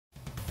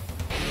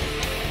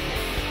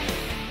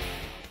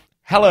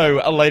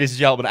Hello, ladies and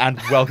gentlemen, and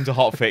welcome to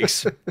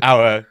HOTFIX,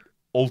 our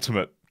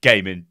ultimate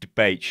gaming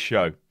debate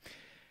show.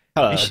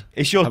 Hello.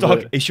 Is your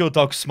dog? Is your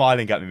dog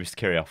smiling at me, Mr.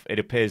 Kirioff? It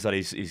appears that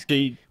he's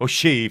or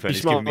she even.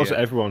 She smiles at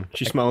everyone.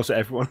 She smiles at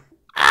everyone.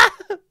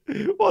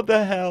 What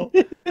the hell?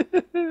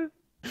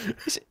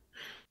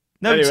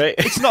 No, anyway,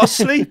 it's not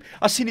asleep.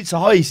 I've seen its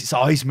eyes. Its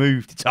eyes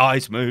moved. Its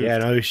eyes moved. Yeah,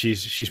 no,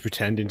 she's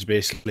pretending to be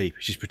asleep.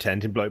 She's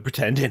pretending, bloke,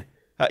 pretending.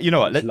 You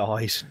know what?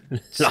 Lies.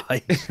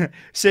 Lies.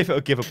 See if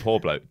it'll give a poor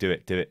bloke. Do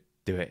it. Do it.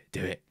 Do it.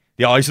 Do it.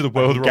 The eyes of the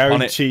world are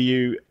upon it.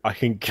 I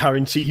can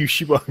guarantee you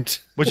she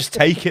won't. We'll just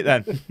take it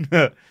then.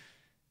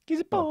 Give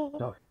it a ball.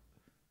 Dog.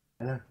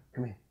 Hello,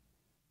 come here.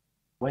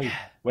 Wave.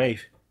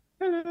 Wave.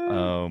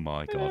 Oh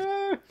my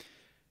god.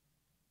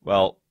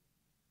 Well,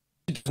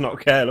 she does not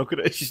care. Look at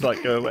her. She's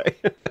like, go away.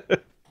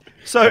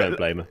 So I don't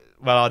blame her.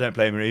 Well, I don't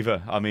blame her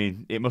either. I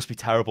mean, it must be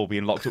terrible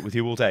being locked up with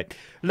you all day.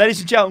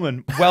 Ladies and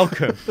gentlemen,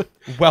 welcome.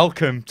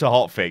 Welcome to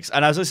HOTFIX.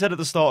 And as I said at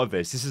the start of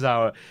this is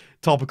our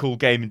topical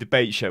game and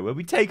debate show where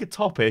we take a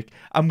topic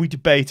and we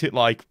debate it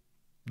like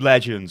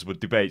legends would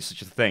debate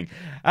such a thing.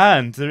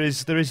 And there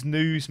is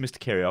news, Mr.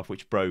 Kirioff,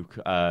 which broke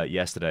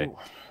yesterday. Ooh.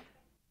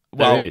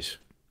 Well, there is.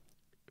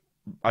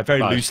 I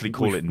very loosely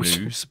call it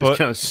news, but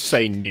kind of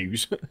say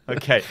news.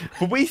 Okay,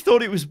 but we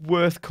thought it was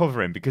worth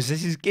covering because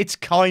it's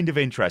kind of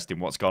interesting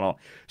what's gone on.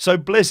 So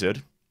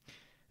Blizzard,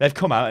 they've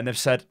come out and they've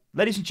said,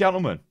 ladies and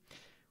gentlemen,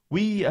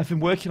 we have been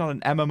working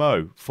on an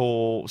MMO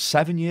for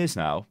 7 years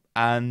now,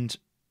 and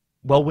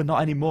well, we're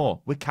not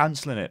anymore. We're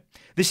cancelling it.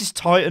 This is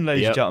Titan,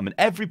 ladies and gentlemen.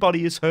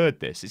 Everybody has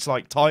heard this. It's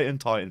like Titan,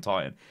 Titan,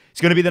 Titan.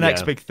 It's going to be the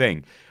next big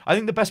thing. I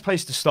think the best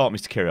place to start,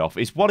 Mr.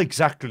 Kirioff, is what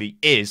exactly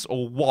is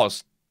or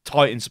was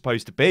Titan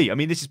supposed to be? I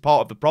mean, this is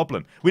part of the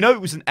problem. We know it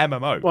was an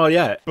MMO. Well,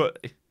 yeah, but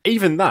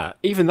even that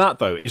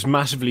though is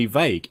massively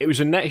vague. It was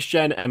a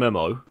next-gen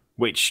MMO,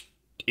 which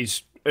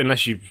is,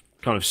 unless you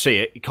kind of see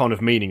it, kind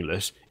of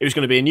meaningless. It was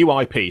going to be a new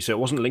IP, so it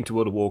wasn't linked to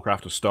World of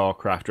Warcraft or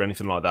StarCraft or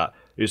anything like that.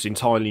 It was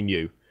entirely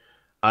new,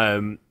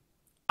 and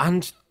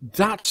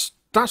that's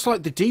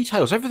like the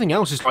details. Everything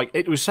else is like,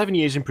 it was 7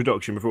 years in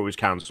production before it was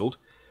cancelled.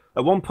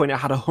 At one point, it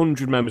had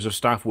 100 members of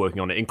staff working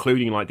on it,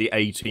 including like the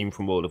A team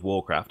from World of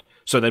Warcraft.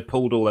 So they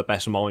pulled all their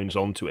best minds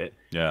onto it.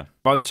 Yeah.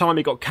 By the time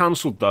it got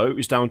cancelled, though, it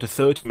was down to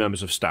 30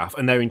 members of staff,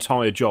 and their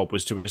entire job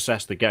was to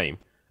assess the game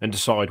and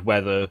decide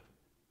whether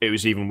it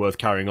was even worth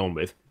carrying on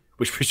with,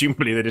 which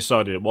presumably they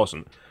decided it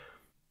wasn't.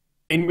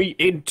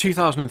 In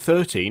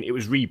 2013, it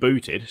was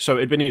rebooted, so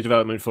it had been in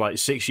development for like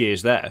 6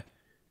 years there,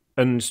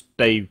 and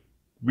they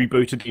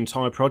rebooted the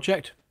entire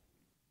project.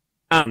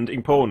 And,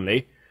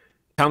 importantly,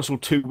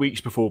 cancelled 2 weeks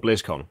before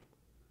BlizzCon.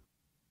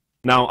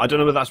 Now, I don't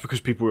know whether that's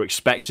because people were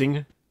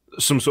expecting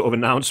some sort of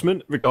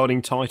announcement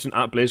regarding Titan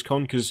at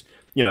BlizzCon, because,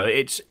 you know,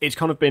 it's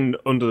kind of been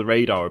under the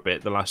radar a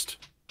bit the last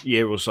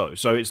year or so.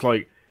 So it's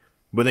like,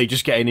 were they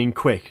just getting in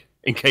quick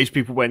in case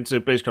people went to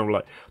BlizzCon and were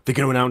like, they're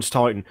going to announce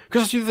Titan?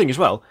 Because that's the other thing as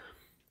well.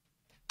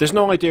 There's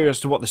no idea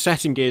as to what the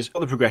setting is, what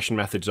the progression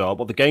methods are,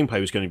 what the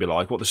gameplay was going to be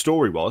like, what the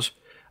story was.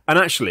 And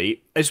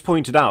actually, as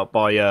pointed out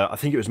by, I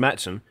think it was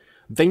Metzen,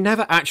 they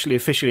never actually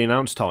officially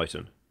announced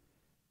Titan.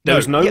 There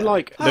was no there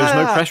was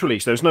no press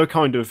release. There was no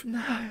kind of.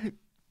 No.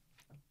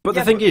 But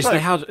the thing is,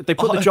 they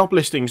put the job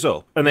listings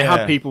up, and they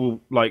had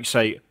people like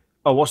say,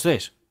 "Oh, what's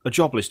this? A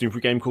job listing for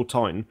a game called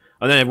Titan?"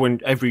 And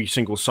then every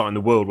single site in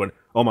the world went,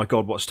 "Oh my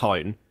god, what's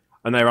Titan?"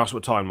 And they were asked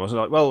what Titan was.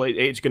 And like, well,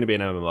 it's going to be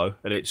an MMO,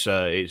 and it's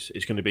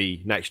going to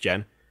be next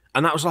gen.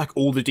 And that was like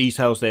all the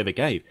details they ever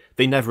gave.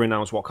 They never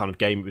announced what kind of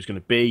game it was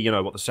going to be, you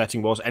know, what the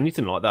setting was,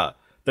 anything like that.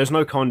 There's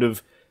no kind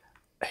of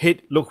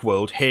look,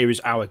 world, here is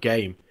our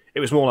game. It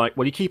was more like,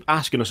 well, you keep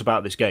asking us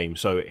about this game,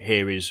 so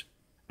here is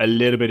a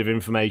little bit of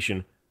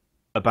information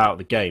about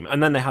the game.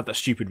 And then they had that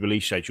stupid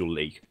release schedule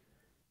leak.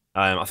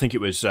 I think it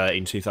was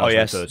in 2013. Oh,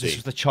 yes. This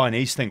was the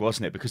Chinese thing,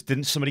 wasn't it? Because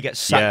didn't somebody get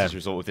sacked as a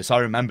result of this? I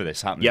remember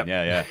this happening. Yep.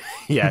 Yeah.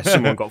 Yeah,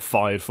 someone got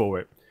fired for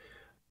it.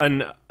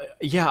 And,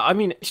 yeah, I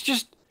mean,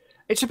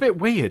 it's a bit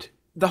weird.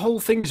 The whole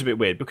thing's a bit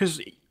weird,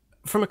 because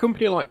from a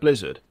company like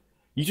Blizzard,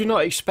 you do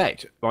not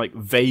expect, like,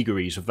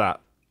 vagaries of that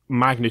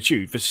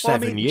magnitude for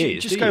 7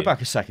 years. Just go back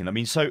a second. I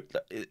mean, so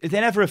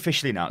they never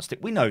officially announced it.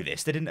 We know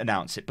this. They didn't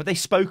announce it, but they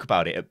spoke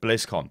about it at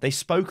BlizzCon. They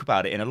spoke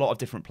about it in a lot of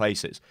different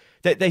places.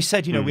 They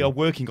said, you know, we are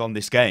working on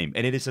this game,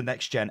 and it is a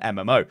next-gen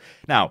MMO.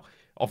 Now,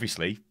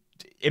 obviously,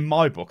 in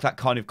my book, that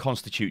kind of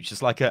constitutes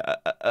as like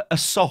a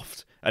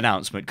soft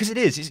announcement, because it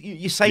is.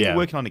 You say you're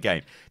working on a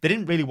game. They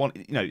didn't really want,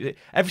 you know,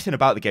 everything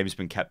about the game has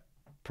been kept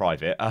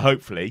private.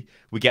 Hopefully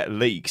we get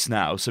leaks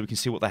now so we can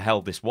see what the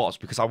hell this was,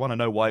 because I want to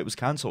know why it was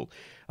cancelled.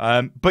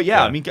 But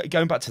yeah, I mean,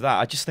 going back to that,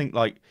 I just think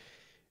like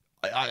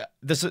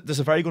there's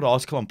a very good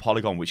article on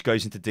Polygon which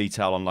goes into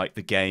detail on like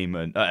the game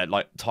and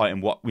like Titan,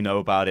 what we know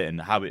about it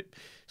and how it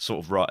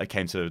sort of it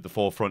came to the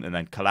forefront and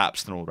then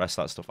collapsed and all the rest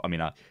of that stuff. I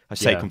mean, I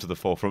say come to the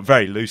forefront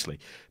very loosely,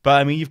 but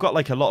I mean, you've got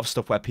like a lot of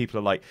stuff where people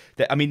are like,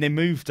 they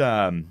moved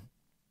the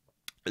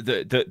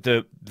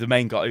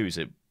main guy, who is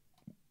it?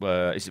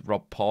 Is it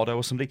Rob Pardo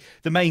or somebody?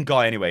 The main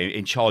guy, anyway,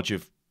 in charge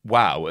of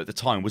WoW at the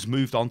time was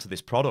moved on to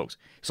this product.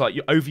 It's like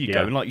over you go,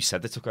 Yeah. and like you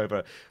said, they took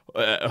over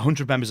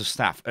 100 members of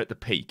staff at the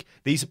peak.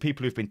 These are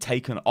people who've been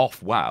taken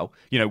off WoW.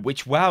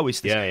 Which WoW is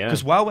this? Yeah.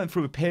 Because WoW went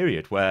through a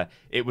period where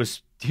it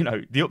was, the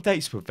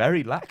updates were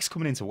very lax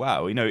coming into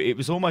WoW. It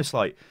was almost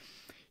like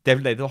they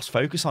lost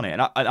focus on it.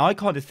 And I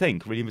kind of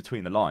think, reading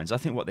between the lines, I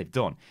think what they've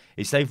done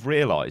is they've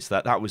realised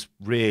that was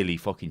really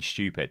fucking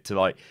stupid to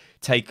like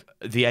take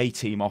the A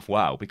team off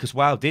WoW, because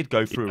WoW did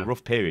go through a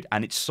rough period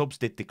and its subs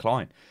did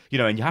decline.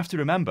 And you have to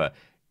remember,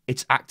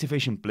 it's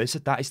Activision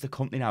Blizzard. That is the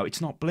company now. It's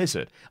not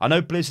Blizzard. I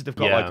know Blizzard have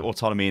got like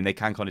autonomy and they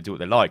can kind of do what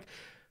they like.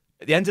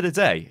 At the end of the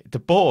day, the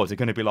board are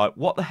going to be like,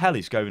 what the hell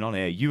is going on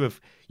here? You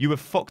have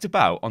fucked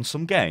about on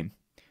some game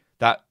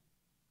that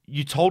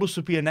you told us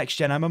would be a next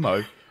gen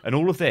MMO and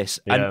all of this,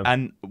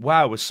 and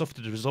WoW has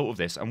suffered as a result of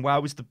this. And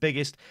WoW is the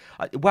biggest.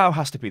 WoW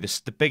has to be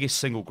the biggest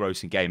single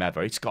grossing game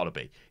ever. It's got to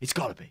be. It's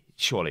got to be.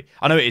 Surely,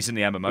 I know it is in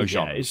the MMO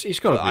genre. It's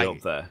got to be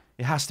up there.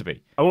 It has to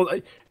be. Well,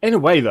 in a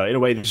way,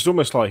 it's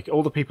almost like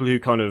all the people who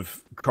kind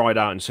of cried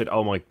out and said,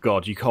 "Oh my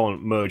God, you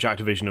can't merge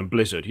Activision and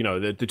Blizzard."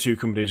 The two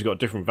companies have got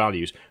different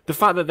values. The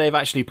fact that they've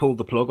actually pulled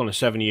the plug on a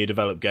 7-year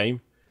developed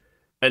game,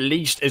 at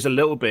least, is a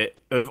little bit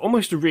of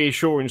almost a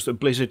reassurance that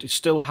Blizzard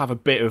still have a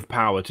bit of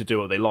power to do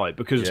what they like.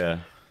 Because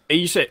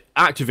you said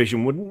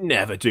Activision would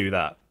never do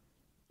that.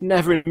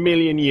 Never in a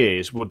million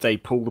years would they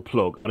pull the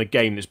plug on a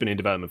game that's been in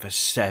development for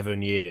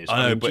 7 years.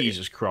 I know, but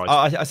Jesus Christ.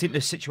 I think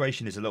the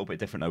situation is a little bit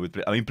different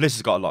though. I mean,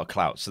 Blizzard's got a lot of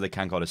clout, so they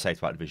can kind of say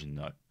to Activision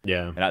no.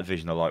 Yeah. And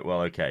Activision are like,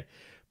 well, okay.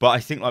 But I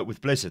think like with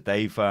Blizzard,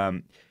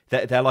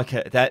 they're like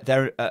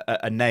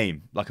a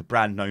name, like a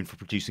brand known for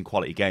producing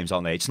quality games,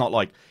 aren't they? It's not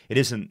like it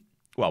isn't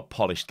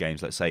polished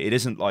games. Let's say it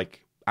isn't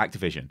like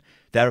Activision.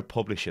 They're a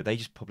publisher. They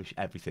just publish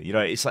everything.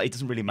 It's like it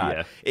doesn't really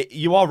matter. Yeah.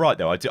 You are right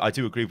though. I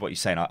do agree with what you're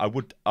saying. I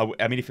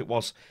mean, if it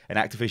was an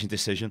Activision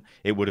decision,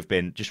 it would have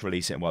been just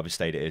release it in whatever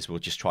state it is. We'll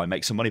just try and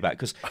make some money back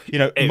because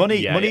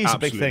money is a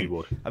big thing.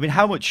 Would. I mean,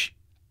 how much?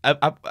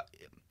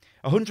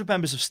 100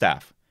 members of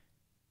staff.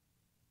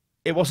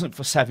 It wasn't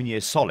for 7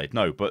 years solid,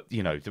 no. But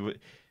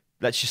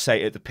let's just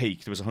say at the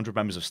peak there was 100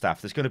 members of staff.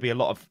 There's going to be a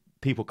lot of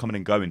people coming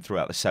and going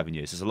throughout the 7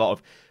 years. There's a lot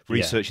of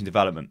research and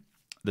development.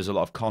 There's a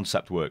lot of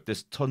concept work.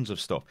 There's tons of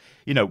stuff.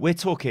 We're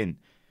talking.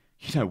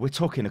 I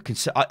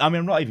mean,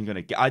 I'm not even going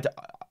to get.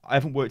 I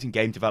haven't worked in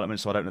game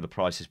development, so I don't know the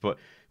prices. But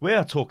we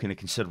are talking a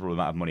considerable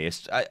amount of money.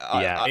 It's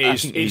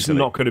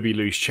not going to be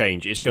loose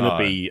change. It's going to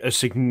be a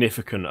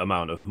significant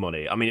amount of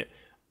money. I mean,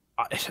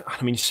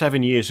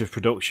 7 years of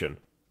production.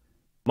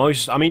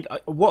 What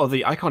are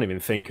the? I can't even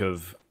think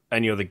of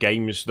any other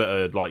games that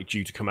are like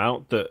due to come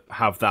out that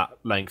have that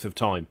length of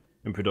time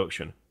in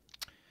production.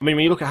 I mean,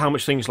 when you look at how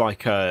much things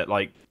look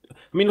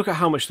at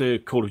how much the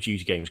Call of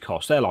Duty games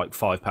cost. They're like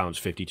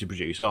 £5.50 to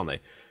produce, aren't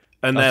they?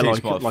 And they're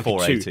like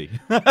 $4.80.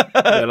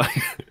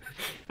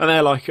 And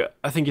they're like,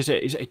 I think is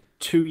it a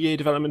 2-year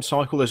development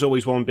cycle? There's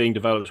always one being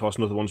developed whilst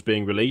another one's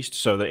being released,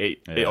 so that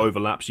it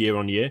overlaps year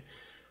on year.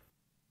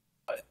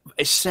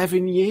 It's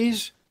 7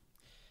 years,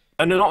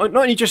 and not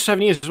only just 7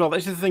 years as well.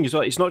 That's the thing as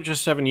well. It's not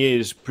just 7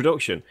 years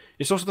production.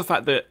 It's also the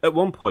fact that at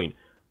one point,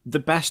 the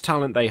best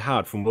talent they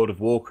had from World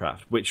of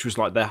Warcraft, which was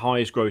like their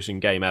highest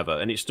grossing game ever,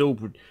 and it still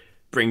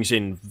brings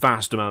in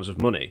vast amounts of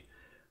money,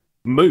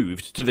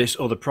 moved to this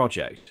other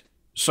project.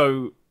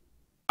 So,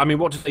 I mean,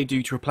 what did they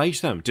do to replace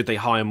them? Did they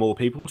hire more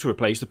people to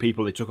replace the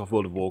people they took off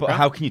World of Warcraft? But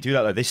how can you do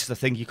that though? This is the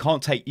thing. You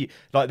can't take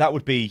like that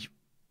would be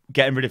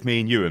getting rid of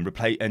me and you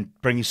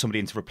and bringing somebody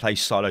in to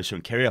replace Stylosa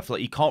and Kirioth.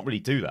 Like you can't really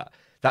do that.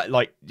 That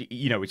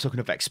we're talking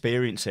of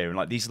experience here, and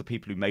like these are the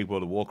people who made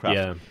World of Warcraft.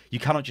 Yeah. You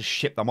cannot just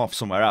ship them off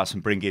somewhere else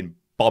and bring in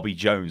Bobby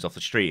Jones off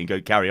the street and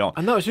go carry on.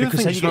 And that was the other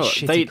thing then you get well.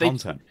 shitty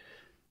content.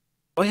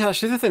 Oh yeah,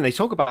 that's the other thing. They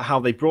talk about how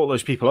they brought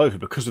those people over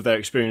because of their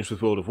experience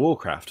with World of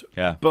Warcraft.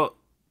 Yeah. But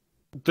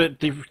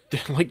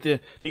the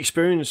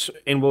experience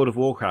in World of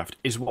Warcraft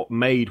is what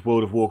made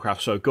World of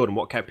Warcraft so good and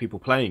what kept people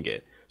playing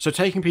it. So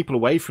taking people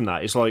away from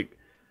that is like,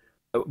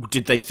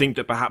 did they think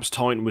that perhaps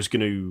Titan was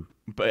going to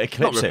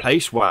not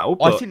replace WoW,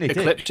 but I think they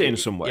eclipse it in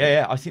some way?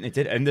 Yeah, I think they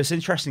did. And there's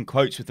interesting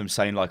quotes with them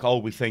saying like, "Oh,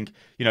 we think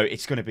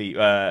it's going to be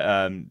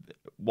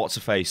what's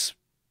her face."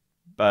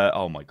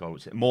 Oh my God,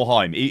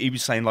 Morheim. He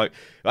was saying like,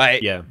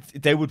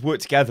 they would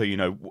work together.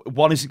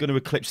 One isn't going to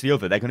eclipse the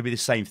other. They're going to be the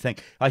same thing.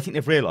 I think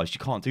they've realised you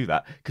can't do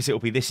that because it'll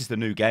be this is the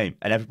new game,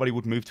 and everybody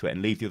would move to it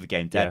and leave the other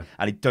game dead.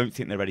 And I don't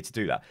think they're ready to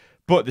do that.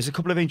 But there's a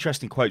couple of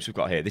interesting quotes we've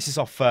got here. This is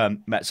off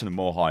Metzen and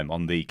Morheim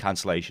on the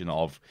cancellation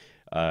of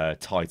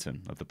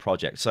Titan, of the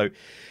project. So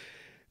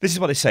this is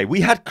what they say.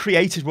 We had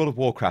created World of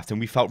Warcraft and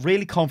we felt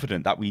really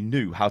confident that we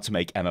knew how to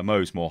make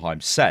MMOs,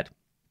 Morheim said.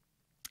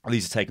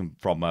 These are taken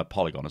from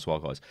Polygon as well,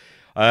 guys.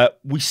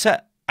 We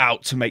set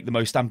out to make the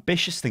most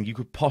ambitious thing you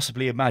could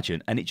possibly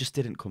imagine, and it just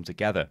didn't come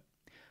together.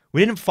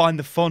 We didn't find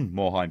the fun,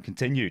 Morheim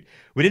continued.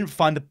 We didn't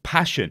find the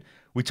passion.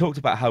 We talked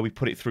about how we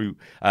put it through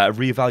a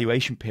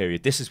reevaluation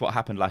period. This is what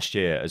happened last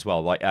year as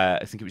well. Like I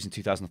think it was in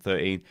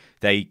 2013,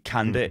 they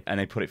canned it and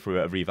they put it through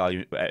a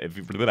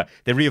reevaluation.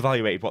 They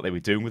reevaluated what they were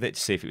doing with it to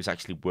see if it was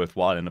actually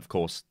worthwhile. And of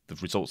course, the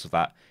results of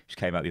that, which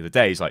came out the other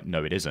day, is like,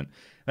 no, it isn't.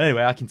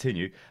 Anyway, I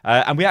continue,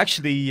 and we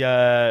actually,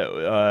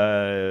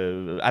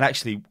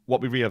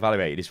 what we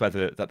reevaluated is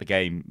whether that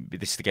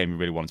this is the game we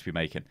really wanted to be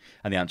making,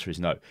 and the answer is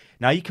no.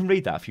 Now you can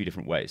read that a few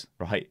different ways,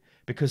 right?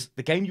 Because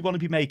the game you want to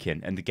be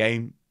making and the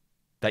game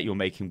that you're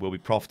making will be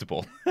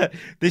profitable.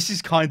 This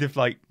is kind of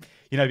like,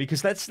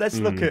 because let's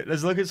look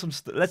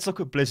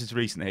at Blizzard's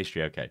recent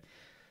history. Okay,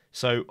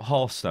 so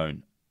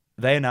Hearthstone,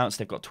 they announced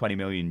they've got 20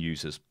 million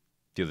users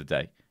the other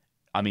day.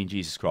 I mean,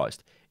 Jesus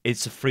Christ,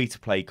 it's a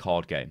free-to-play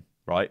card game,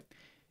 right?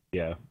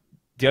 Yeah.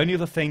 The only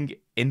other thing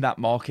in that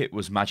market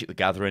was Magic the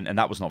Gathering, and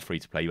that was not free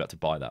to play. You had to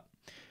buy that.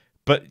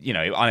 But, I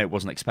know it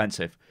wasn't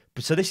expensive.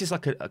 But so this is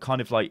like a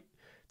kind of like,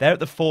 they're at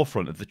the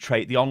forefront of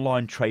the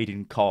online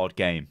trading card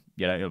game,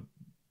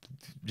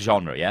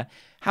 genre, yeah?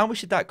 How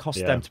much did that cost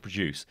them to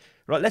produce?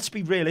 Right, let's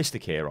be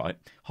realistic here, right?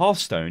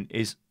 Hearthstone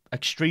is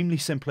extremely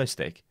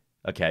simplistic,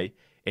 okay,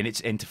 in its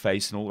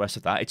interface and all the rest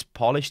of that. It's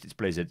polished, it's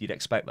Blizzard, you'd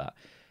expect that.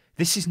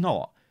 This is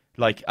not.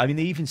 Like, I mean,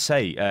 they even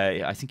say,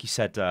 I think he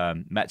said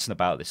Metzen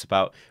about this,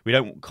 about we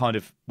don't kind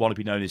of want to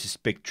be known as this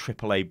big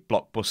AAA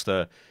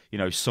blockbuster,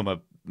 summer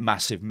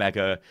massive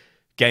mega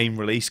game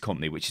release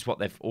company, which is what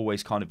they've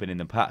always kind of been in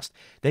the past.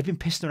 They've been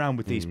pissing around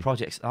with these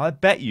projects. And I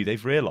bet you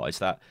they've realised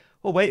that,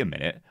 well, wait a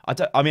minute. I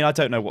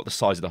don't know what the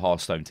size of the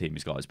Hearthstone team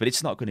is, guys, but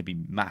it's not going to be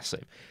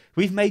massive.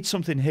 We've made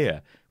something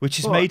here which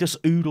has made us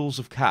oodles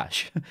of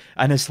cash,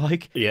 and it's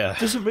like, it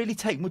doesn't really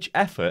take much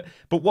effort.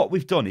 But what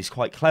we've done is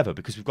quite clever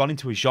because we've gone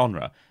into a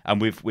genre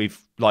and we've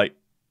like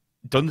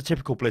done the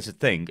typical Blizzard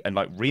thing and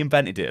like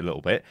reinvented it a little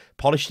bit,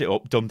 polished it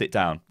up, dumbed it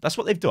down. That's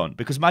what they've done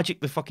because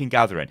Magic the fucking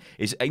Gathering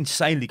is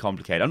insanely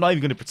complicated. I'm not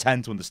even going to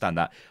pretend to understand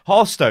that.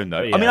 Hearthstone, though,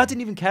 I mean, I didn't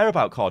even care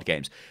about card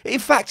games. In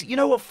fact, you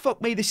know what? Fuck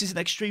me, this is an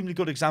extremely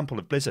good example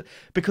of Blizzard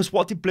because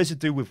what did Blizzard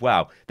do with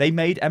WoW? They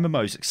made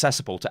MMOs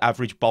accessible to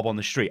average Bob on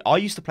the street. I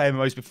used to play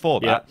MMOs before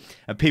that,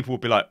 and people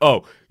would be like,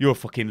 oh, you're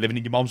fucking living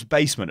in your mom's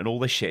basement and all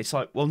this shit. It's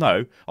like, well,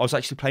 no, I was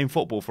actually playing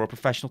football for a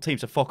professional team,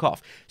 so fuck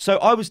off. So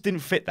didn't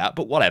fit that,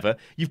 but whatever.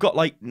 You've got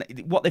like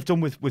what they've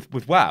done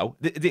with WoW.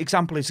 The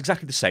example is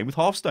exactly the same with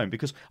Hearthstone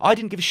because I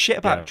didn't give a shit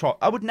about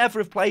I would never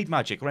have played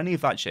Magic or any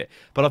of that shit,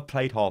 but I've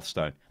played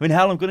Hearthstone. I mean,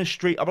 hell, I'm going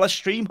to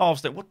stream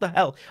Hearthstone. What the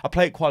hell? I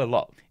play it quite a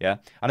lot, yeah?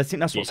 And I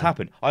think that's what's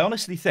happened. I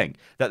honestly think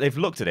that they've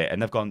looked at it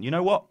and they've gone, you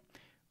know what?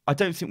 I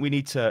don't think we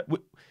need to...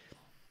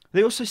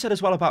 They also said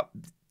as well about,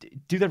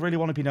 do they really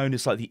want to be known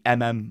as like the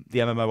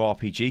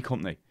MMORPG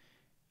company?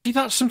 See,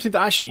 that's something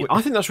that actually...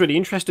 I think that's really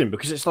interesting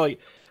because it's like,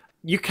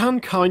 you can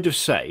kind of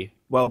say,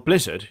 well,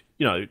 Blizzard,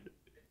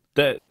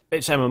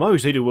 it's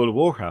MMOs, they do World of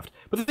Warcraft.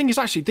 But the thing is,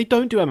 actually, they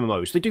don't do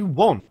MMOs, they do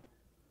one.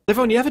 They've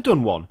only ever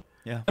done one.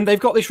 Yeah. And they've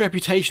got this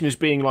reputation as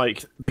being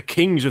like the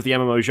kings of the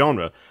MMO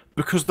genre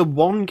because the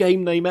one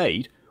game they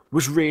made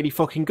was really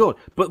fucking good.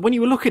 But when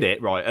you look at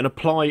it, right, and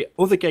apply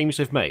other games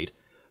they've made,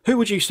 who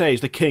would you say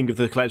is the king of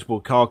the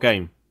collectible card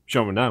game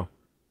genre now?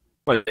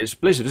 Well, it's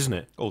Blizzard, isn't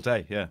it? All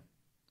day, yeah.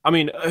 I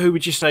mean, who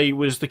would you say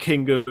was the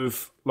king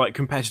of like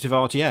competitive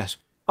RTS?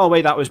 Oh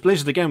wait, that was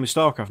Blizzard again with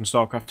StarCraft and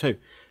StarCraft 2.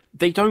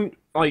 They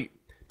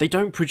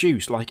don't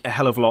produce like a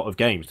hell of a lot of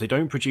games. They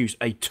don't produce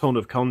a ton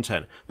of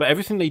content, but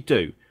everything they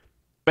do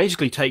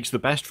basically takes the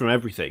best from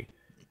everything.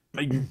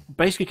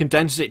 Basically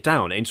condenses it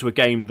down into a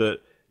game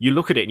that you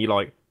look at it and you're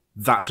like,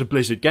 that's a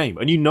Blizzard game,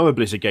 and you know a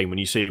Blizzard game when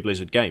you see a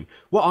Blizzard game.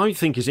 What I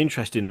think is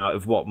interesting out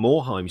of what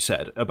Morheim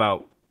said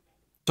about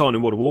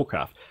starting World of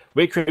Warcraft,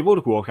 we created World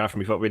of Warcraft and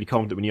we felt really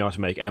confident we knew how to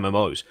make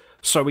MMOs.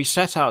 So we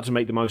set out to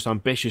make the most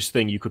ambitious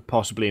thing you could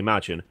possibly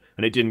imagine,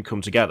 and it didn't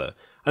come together.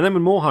 And then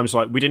when Morheim's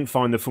like, we didn't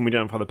find the fun, we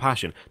didn't find the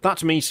passion, that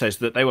to me says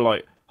that they were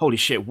like, holy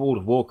shit, World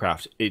of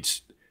Warcraft,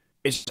 it's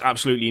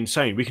absolutely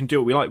insane. We can do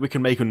what we like. We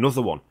can make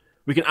another one.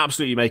 We can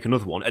absolutely make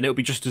another one, and it'll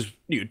be just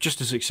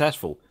as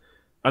successful.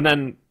 And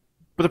then,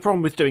 but the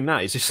problem with doing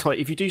that is, it's like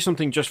if you do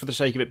something just for the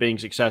sake of it being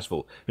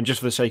successful and just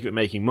for the sake of it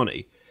making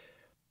money,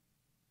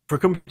 for a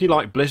company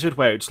like Blizzard,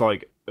 where it's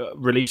like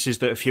releases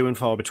that are few and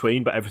far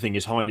between, but everything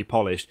is highly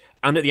polished,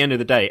 and at the end of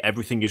the day,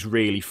 everything is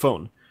really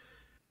fun.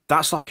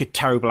 That's like a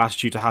terrible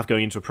attitude to have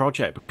going into a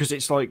project because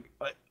it's like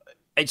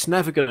it's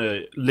never going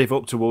to live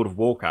up to World of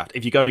Warcraft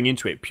if you're going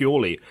into it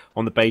purely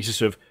on the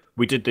basis of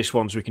we did this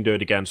once, we can do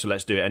it again, so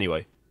let's do it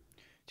anyway.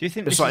 Do you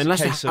think it's like,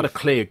 unless they had a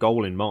clear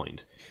goal in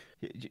mind?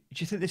 Do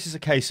you think this is a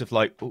case of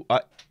like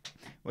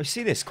we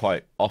see this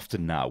quite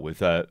often now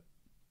with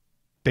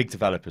big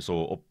developers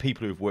or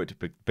people who've worked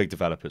at big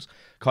developers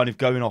kind of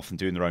going off and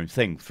doing their own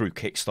thing through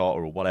Kickstarter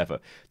or whatever?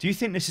 Do you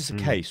think this is a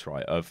case,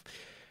 right, of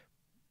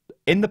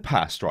in the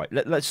past, right,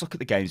 let's look at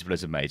the games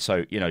Blizzard made.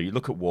 So, you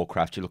look at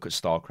Warcraft, you look at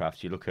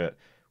StarCraft, you look at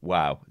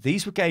WoW.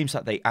 These were games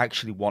that they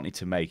actually wanted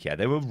to make. Yeah,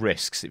 they were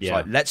risks. It was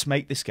like, let's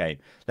make this game.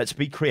 Let's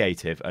be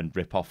creative and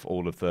rip off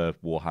all of the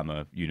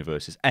Warhammer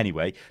universes.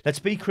 Anyway, let's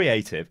be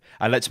creative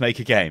and let's make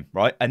a game,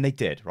 right? And they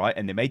did, right?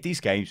 And they made these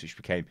games, which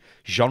became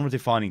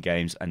genre-defining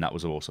games, and that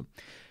was awesome.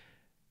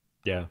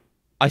 Yeah.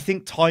 I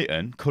think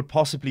Titan could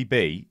possibly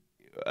be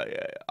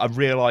a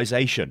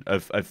realization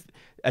of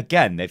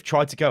again, they've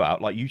tried to go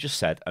out, like you just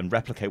said, and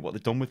replicate what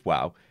they've done with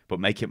WoW, but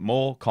make it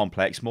more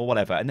complex, more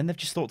whatever. And then they've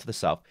just thought to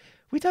themselves,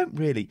 we're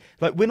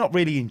not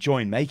really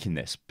enjoying making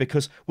this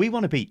because we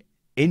want to be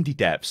indie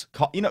devs.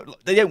 You know,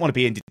 they don't want to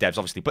be indie devs,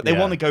 obviously, but they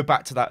want to go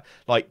back to that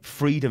like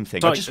freedom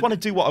thing. I just want to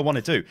do what I want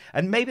to do.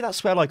 And maybe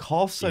that's where like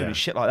Hearthstone and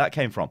shit like that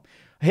came from.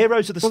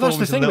 Heroes of the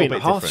Storm is a little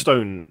bit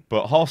different.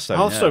 But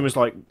Hearthstone was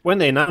like, when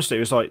they announced it, it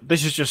was like,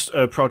 this is just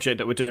a project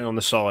that we're doing on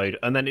the side.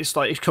 And then it's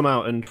like, it's come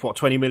out and what,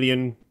 20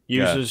 million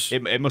users? Yeah.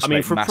 It must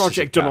make for a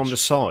project done on the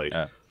side,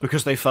 yeah,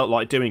 because they felt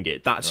like doing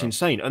it, that's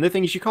insane. And the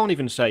thing is, you can't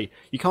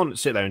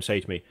sit there and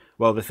say to me,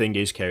 well, the thing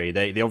is, Kerry,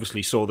 they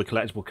obviously saw the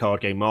collectible card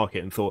game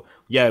market and thought,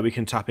 yeah, we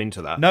can tap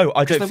into that. No,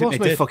 I don't think there was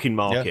no fucking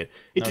market.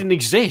 It didn't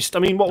exist. I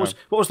mean, what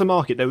was the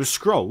market? There was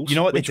Scrolls, you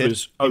know what which they did?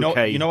 was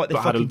okay, you know what they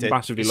but had a did?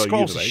 massively low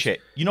Scrolls user base.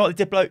 Shit. You know what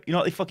they did, bloke? You know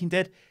what they fucking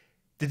did?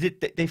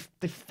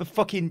 They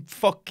fucking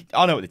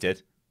I know what they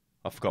did.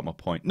 I forgot my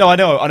point. No, I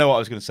know what I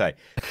was going to say.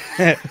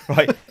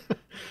 Right.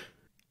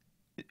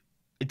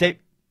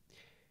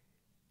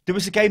 There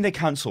was a game they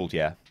cancelled,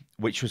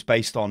 which was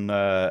based on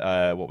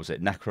what was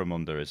it?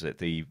 Necromunda, is it?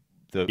 The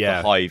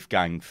Hive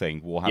gang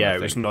thing, Warhammer thing. Yeah,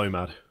 it was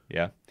Nomad.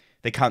 Yeah.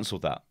 They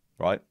cancelled that,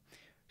 right?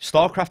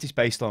 StarCraft is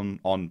based on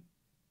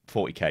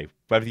 40k,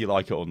 whether you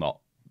like it or not.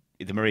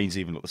 The Marines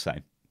even look the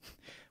same.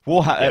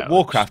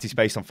 Warcraft is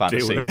based on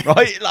fantasy,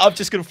 right? I'm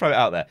just going to throw it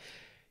out there.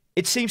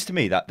 It seems to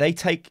me that they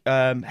take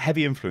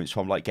heavy influence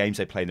from like games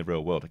they play in the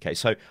real world. Okay,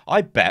 so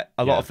I bet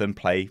a lot of them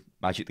play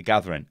Magic the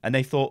Gathering, and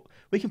they thought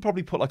we can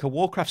probably put like a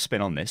Warcraft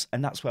spin on this,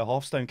 and that's where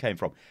Hearthstone came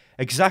from.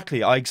 I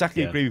exactly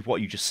agree with what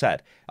you just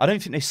said. I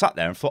don't think they sat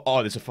there and thought,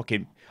 oh, there's a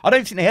fucking. I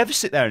don't think they ever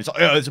sit there and it's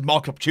like, oh, there's a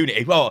market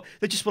opportunity. Well,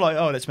 they just were like,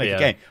 oh, let's make a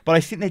game. But I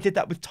think they did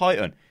that with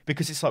Titan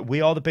because it's like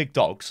we are the big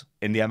dogs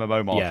in the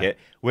MMO market.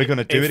 We're going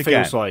to do it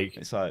again.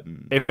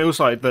 It feels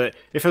like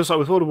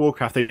with World of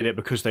Warcraft they did it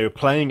because they were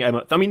playing. I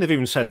mean, they've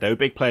even said they were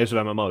big players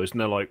of MMOs, and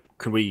they're like,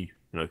 can we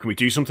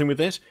do something with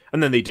this?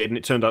 And then they did, and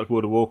it turned out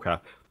World of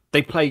Warcraft.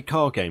 They played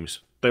card games.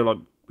 They were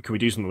like, can we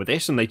do something with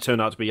this? And they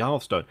turned out to be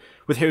Hearthstone.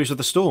 With Heroes of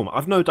the Storm,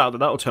 I've no doubt that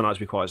will turn out to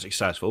be quite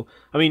successful.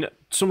 I mean,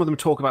 some of them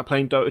talk about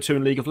playing Dota 2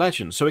 and League of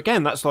Legends. So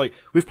again, that's like,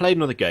 we've played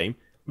another game.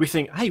 We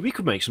think, hey, we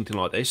could make something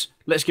like this.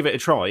 Let's give it a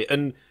try.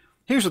 And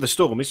Heroes of the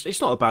Storm,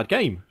 it's not a bad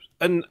game.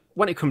 And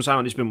when it comes out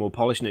and it's been more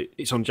polished and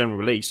it's on general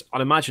release,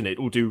 I'd imagine it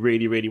will do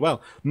really, really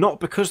well. Not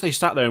because they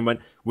sat there and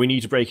went, we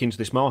need to break into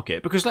this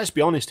market. Because let's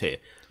be honest here,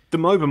 the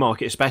MOBA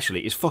market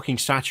especially is fucking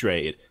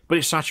saturated. But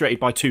it's saturated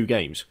by two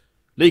games.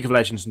 League of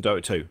Legends and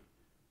Dota 2.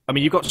 I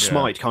mean, you've got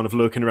Smite kind of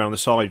lurking around the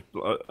side,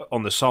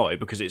 on the side,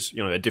 because it's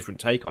a different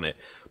take on it.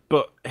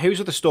 But Heroes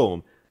of the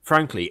Storm,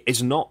 frankly,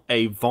 is not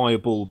a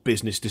viable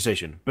business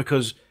decision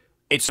because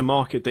it's a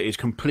market that is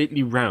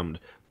completely rammed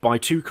by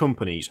two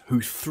companies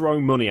who throw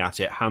money at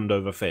it hand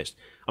over fist.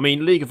 I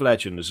mean, League of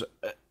Legends,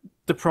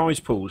 the prize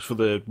pools for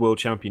the World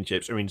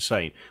Championships are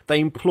insane. They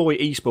employ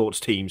esports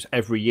teams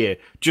every year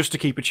just to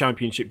keep a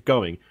championship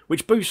going,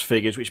 which boosts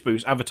figures, which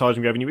boosts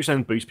advertising revenue, which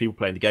then boosts people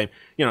playing the game.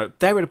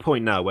 They're at a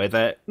point now where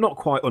they're not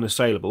quite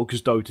unassailable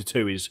because Dota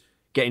 2 is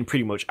getting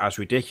pretty much as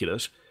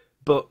ridiculous.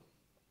 But,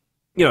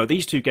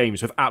 these two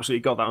games have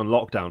absolutely got that on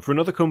lockdown. For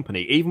another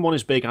company, even one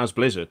as big as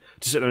Blizzard,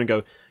 to sit there and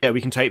go, yeah,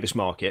 we can take this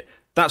market.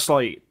 That's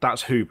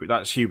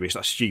hubris,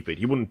 that's stupid.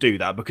 You wouldn't do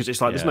that because it's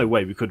like there's no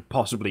way we could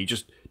possibly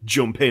just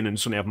jump in and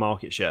suddenly have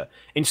market share.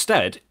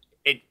 Instead,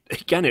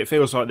 it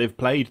feels like they've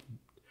played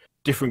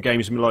different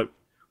games and been like,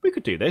 we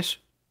could do this.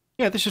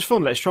 Yeah, this is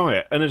fun, let's try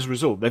it. And as a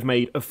result, they've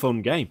made a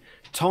fun game.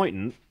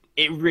 Titan,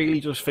 it really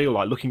does feel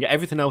like, looking at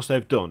everything else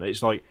they've done,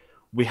 it's like,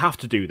 we have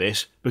to do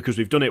this because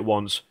we've done it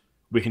once,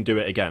 we can do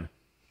it again.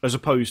 As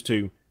opposed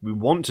to, we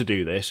want to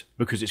do this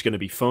because it's going to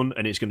be fun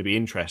and it's going to be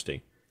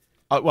interesting.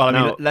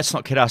 Let's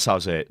not kid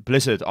ourselves here.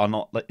 Blizzard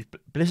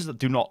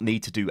do not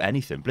need to do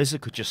anything. Blizzard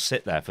could just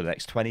sit there for the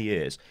next 20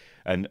 years,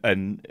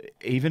 and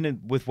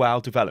even with WoW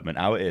development,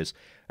 how it is,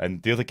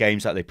 and the other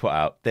games that they put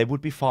out, they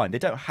would be fine. They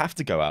don't have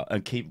to go out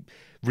and keep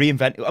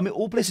reinventing. I mean,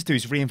 all Blizzard do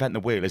is reinvent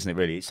the wheel, isn't it?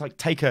 Really, it's like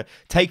take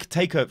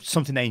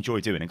something they enjoy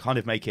doing and kind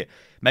of make it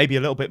maybe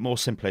a little bit more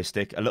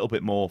simplistic, a little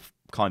bit more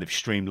kind of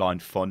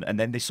streamlined, fun, and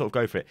then they sort of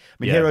go for it. I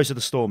mean, Heroes of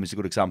the Storm is a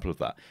good example of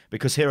that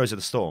because Heroes of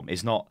the Storm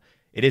is not.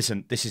 This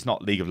is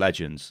not League of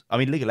Legends. I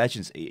mean, League of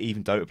Legends,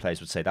 even Dota players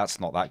would say that's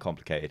not that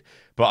complicated.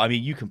 But I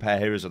mean, you compare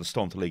Heroes of the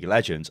Storm to League of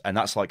Legends, and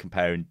that's like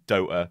comparing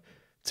Dota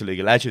to League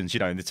of Legends,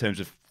 in the terms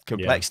of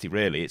complexity,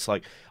 really. It's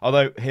like,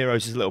 although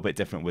Heroes is a little bit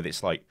different with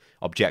its like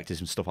objectives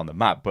and stuff on the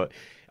map, but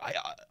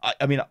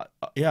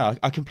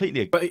I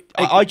completely agree.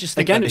 But I just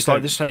think again, it's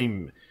like the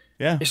same.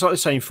 Yeah, it's like the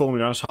same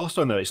formula as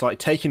Hearthstone, though. It's like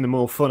taking the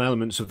more fun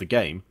elements of the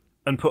game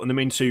and putting them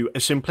into a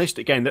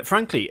simplistic game that,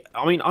 frankly,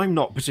 I mean, I'm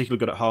not particularly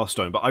good at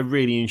Hearthstone, but I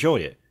really enjoy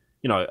it.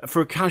 You know,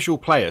 for a casual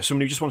player,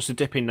 someone who just wants to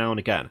dip in now and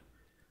again,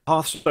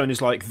 Hearthstone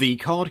is like the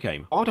card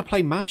game. Why would I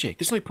play Magic?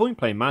 There's no point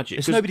playing Magic.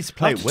 There's nobody to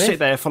play I it have with. Sit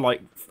there for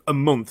like a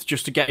month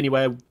just to get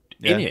anywhere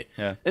in it.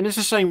 Yeah. And it's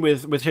the same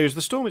with Heroes of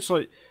the Storm. It's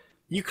like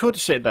you could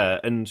sit there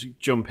and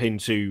jump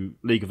into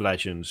League of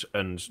Legends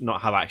and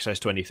not have access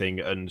to anything,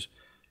 and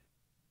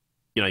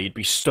you know you'd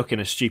be stuck in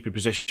a stupid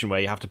position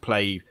where you have to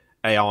play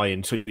AI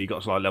until you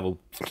got to like level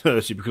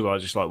 30 because I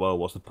was just like, well,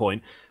 what's the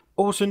point?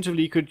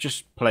 Alternatively, you could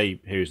just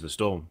play Heroes of the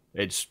Storm.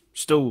 It's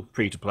still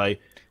free to play.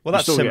 Well,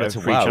 that's similar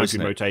to free WoW, champion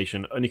isn't it?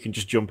 rotation, and you can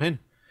just jump in.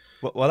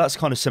 Well, that's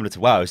kind of similar to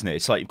WoW, isn't it?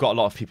 It's like you've got a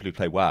lot of people who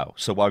play WoW,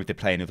 so why would they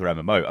play another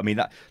MMO? I mean,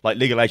 that like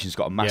League of Legends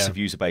got a massive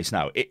user base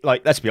now. It,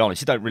 like, let's be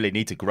honest, it don't really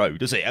need to grow,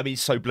 does it? I mean,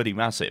 it's so bloody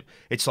massive.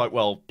 It's like,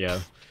 well,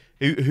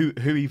 who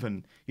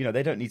even, you know,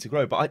 they don't need to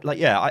grow. But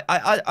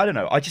I don't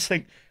know. I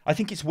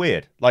think it's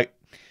weird. Like,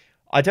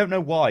 I don't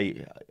know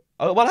why.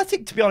 Well, I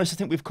think, to be honest, I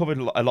think we've covered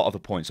a lot of the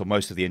points, or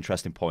most of the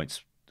interesting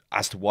points,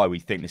 as to why we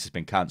think this has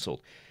been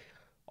cancelled.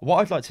 What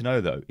I'd like to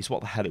know, though, is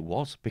what the hell it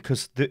was,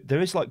 because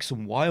there is like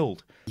some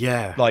wild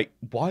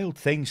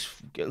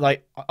things.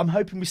 Like, I'm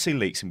hoping we see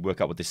leaks and work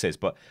out what this is,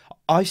 but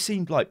I've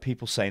seen like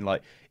people saying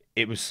like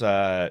it was,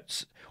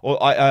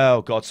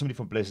 oh god, somebody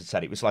from Blizzard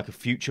said it was like a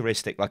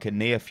futuristic, like a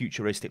near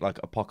futuristic, like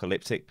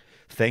apocalyptic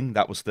thing.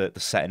 That was the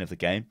setting of the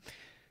game.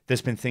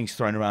 There's been things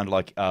thrown around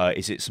like,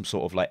 is it some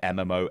sort of like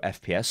MMO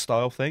FPS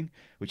style thing,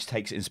 which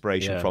takes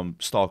inspiration from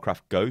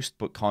StarCraft Ghost,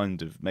 but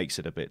kind of makes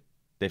it a bit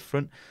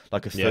different,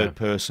 like a third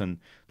person,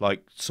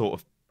 like sort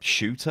of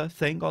shooter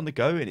thing on the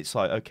go. And it's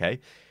like, okay,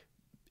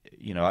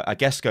 you know, I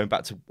guess going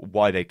back to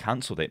why they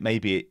cancelled it,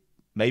 maybe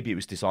it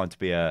was designed to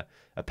be a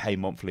pay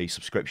monthly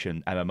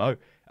subscription MMO,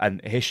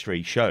 and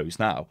history shows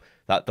now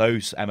that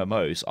those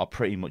MMOs are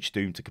pretty much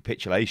doomed to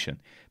capitulation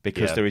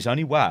because there is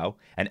only WoW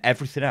and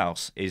everything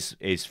else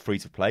is free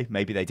to play.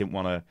 Maybe they didn't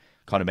want to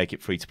kind of make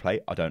it free to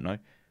play. I don't know,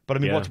 but I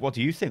mean, what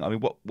do you think? I mean,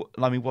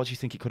 what do you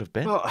think it could have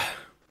been? Well,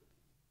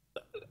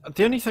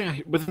 the only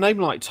thing with a name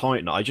like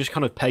Titan, I just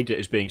kind of pegged it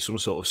as being some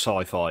sort of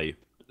sci-fi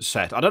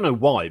set. I don't know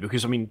why,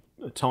 because I mean,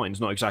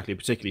 Titan's not exactly a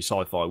particularly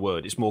sci-fi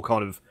word. It's more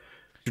kind of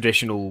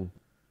traditional,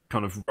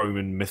 kind of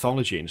Roman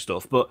mythology and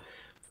stuff. But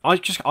I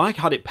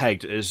had it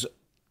pegged as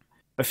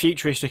a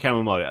futuristic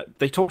MMO.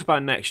 They talked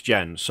about next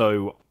gen,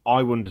 so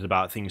I wondered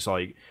about things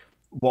like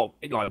what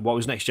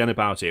was next gen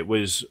about it?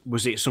 Was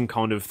it some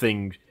kind of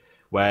thing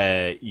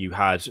where you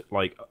had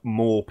like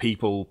more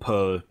people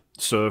per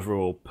server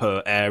or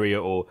per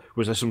area, or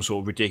was there some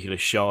sort of ridiculous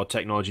shard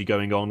technology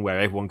going on where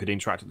everyone could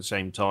interact at the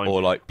same time,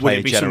 or like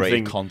player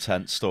generated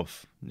content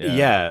stuff?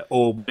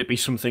 Or would it be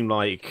something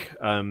like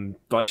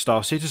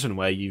Star Citizen,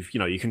 where you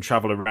can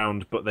travel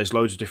around, but there's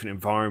loads of different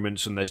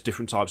environments and there's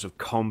different types of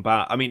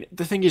combat. I mean,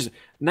 the thing is,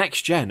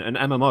 next gen and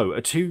MMO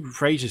are two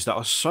phrases that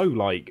are so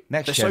like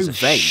next gen so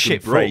vague,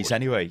 shit phrase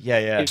anyway.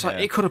 It's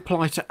like it could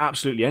apply to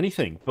absolutely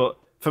anything, but.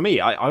 For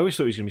me, I always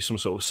thought it was going to be some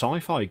sort of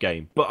sci-fi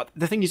game. But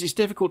the thing is, it's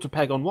difficult to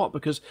peg on what,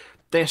 because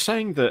they're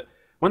saying that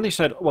when they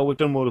said, well, we've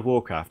done World of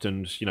Warcraft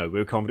and, you know,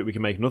 we're confident we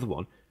can make another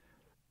one,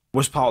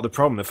 was part of the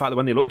problem. The fact that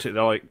when they looked at it,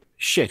 they're like,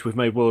 shit, we've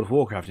made World of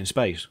Warcraft in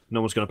space.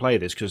 No one's going to play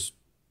this because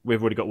we've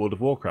already got World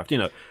of Warcraft. You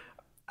know,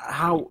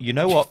 how... You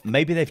know what?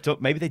 Maybe they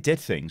did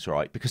things,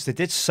 right? Because they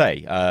did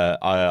say,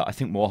 I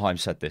think Morheim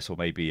said this, or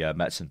maybe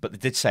Metzen, but they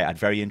did say it had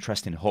very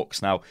interesting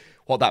hooks. Now,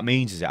 what that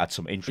means is it had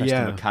some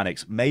interesting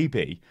mechanics.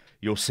 Maybe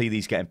you'll see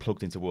these getting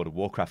plugged into World of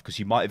Warcraft, because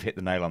you might have hit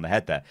the nail on the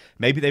head there.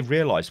 Maybe they've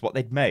realised what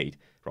they'd made,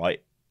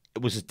 right?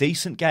 It was a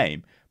decent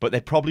game, but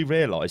they probably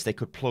realised they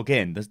could plug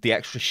in the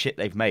extra shit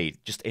they've made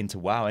just into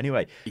WoW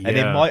anyway. Yeah. And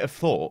they might have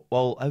thought,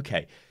 well,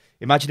 okay,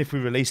 imagine if we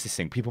release this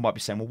thing, people might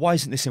be saying, well, why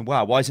isn't this in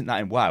WoW? Why isn't that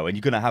in WoW? And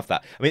you're going to have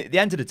that. I mean, at the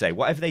end of the day,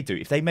 whatever they do,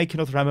 if they make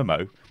another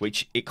MMO,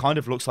 which it kind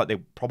of looks like they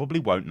probably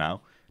won't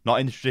now,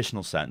 not in the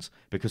traditional sense,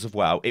 because of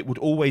WoW, it would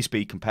always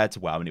be compared to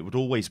WoW, and it would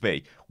always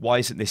be, why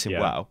isn't this in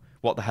WoW?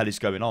 What the hell is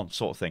going on,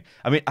 sort of thing.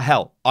 I mean,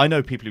 hell, I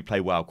know people who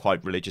play WoW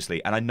quite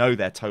religiously, and I know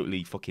they're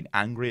totally fucking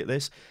angry at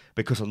this,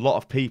 because a lot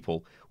of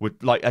people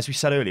would, like, as we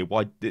said earlier,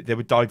 why they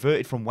were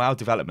diverted from WoW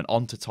development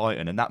onto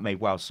Titan, and that made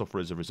WoW suffer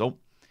as a result.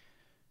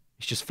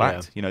 It's just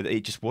fact, you know,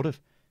 it just would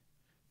have.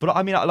 But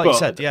I mean, like you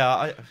said,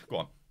 go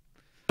on.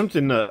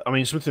 Something that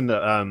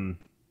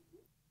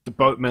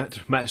both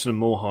Metzen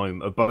and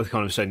Morheim are both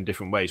kind of said in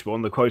different ways, but one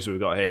of the quotes that we've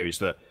got here is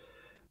that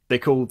they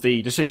called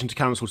the decision to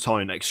cancel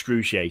Titan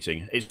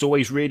excruciating. It's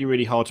always really,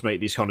 really hard to make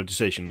these kind of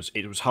decisions.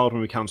 It was hard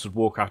when we cancelled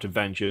Warcraft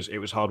Adventures, it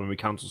was hard when we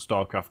cancelled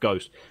StarCraft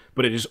Ghost,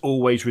 but it has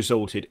always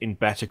resulted in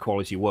better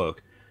quality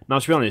work. Now,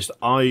 to be honest,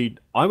 I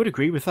would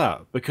agree with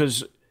that,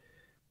 because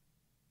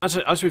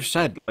as we've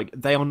said, like,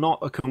 they are not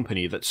a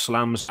company that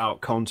slams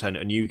out content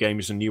and new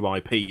games and new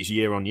IPs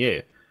year on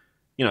year.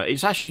 You know,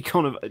 it's actually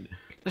kind of,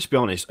 let's be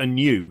honest,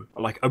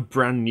 a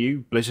brand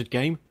new Blizzard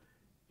game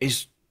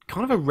is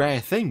kind of a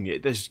rare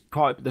thing. There's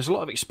a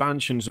lot of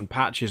expansions and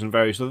patches and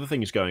various other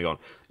things going on.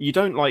 You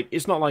don't like,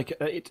 it's not like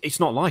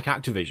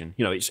Activision.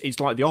 You know, it's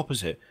like the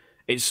opposite.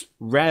 It's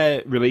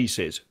rare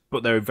releases,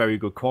 but they're very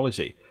good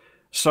quality.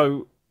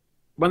 So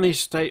when they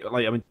state,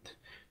 like, I mean,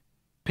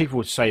 people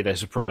would say they're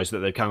surprised that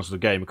they've cancelled a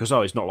game because,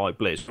 oh, it's not like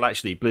Blizz. Well,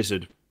 actually,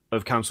 Blizzard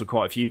have cancelled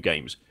quite a few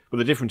games. But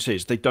the difference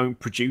is they don't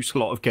produce a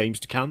lot of games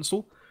to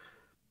cancel.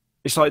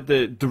 It's like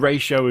the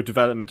ratio of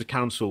development to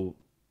cancel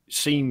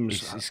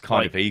seems it's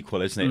kind of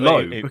equal, isn't it?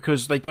 Low,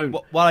 because they don't.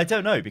 Well, I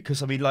don't know,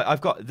 because I mean, like,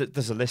 I've got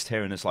there's a list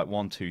here, and it's like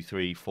 1, 2,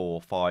 3,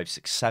 4, 5,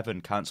 6,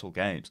 7 cancelled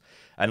games,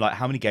 and like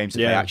how many games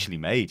have they actually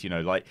made? You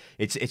know, like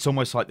it's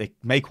almost like they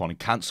make one and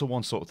cancel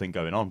one sort of thing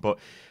going on. But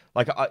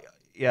like,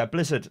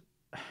 Blizzard.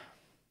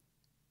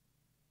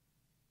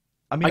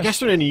 I mean, I guess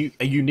they're in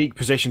a unique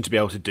position to be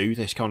able to do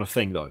this kind of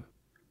thing, though.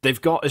 They've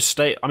got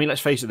I mean,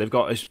 let's face it. They've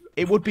got a.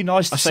 It would be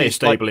nice to see. I say a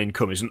stable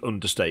income is an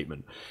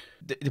understatement.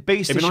 The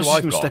biggest It'd be issue nice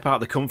I've to got. Step out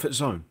of the comfort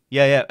zone.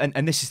 Yeah,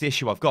 and this is the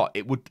issue I've got.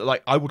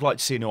 I would like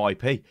to see a new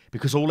IP,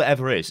 because all it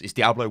ever is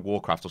Diablo,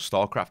 Warcraft, or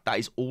Starcraft. That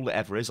is all it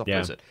ever is of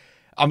Blizzard.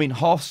 I mean,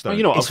 Hearthstone. Well,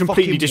 you know, I've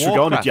completely disregarded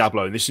Warcraft.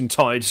 Diablo in this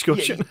entire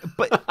discussion. Yeah,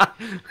 but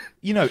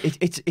you know,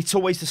 it's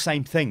always the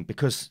same thing,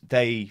 because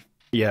they're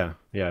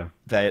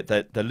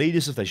the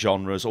leaders of their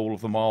genres. All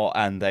of them are,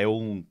 and they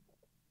all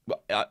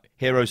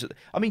heroes.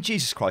 I mean,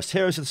 Jesus Christ,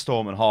 Heroes of the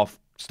Storm and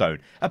Hearthstone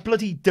are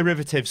bloody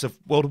derivatives of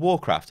World of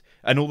Warcraft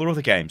and all their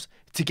other games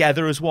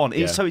together as one.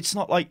 So it's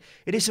not like,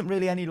 it isn't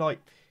really any like,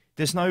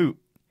 there's no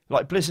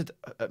like Blizzard.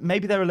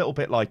 Maybe they're a little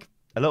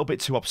bit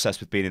too obsessed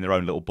with being in their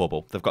own little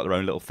bubble. They've got their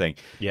own little thing.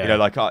 You know,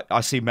 like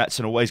I see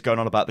Metzen always going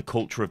on about the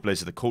culture of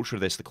Blizzard, the culture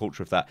of this, the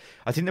culture of that.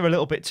 I think they're a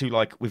little bit too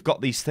like, we've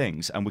got these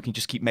things and we can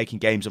just keep making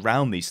games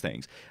around these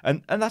things.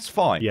 And that's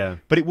fine. Yeah.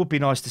 But it would be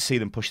nice to see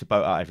them push the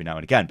boat out every now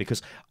and again,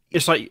 because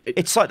it's like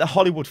the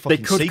Hollywood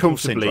fucking sequel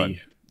syndrome.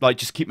 Like,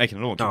 just keep making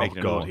another one,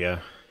 Oh god,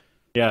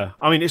 yeah.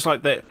 I mean, it's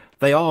like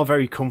they are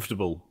very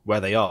comfortable where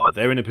they are.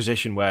 They're in a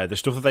position where the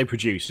stuff that they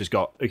produce has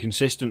got a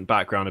consistent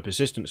background, a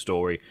persistent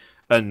story,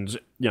 and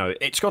you know,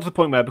 it's got to the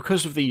point where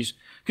because these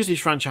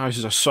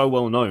franchises are so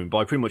well known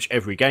by pretty much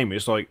every game,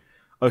 it's like,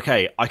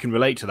 okay, I can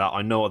relate to that.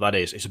 I know what that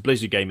is. It's a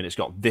Blizzard game and it's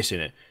got this in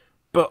it.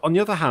 But on the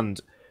other hand,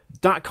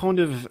 that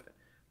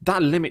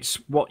limits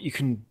what you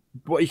can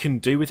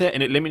do with it,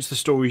 and it limits the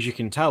stories you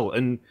can tell.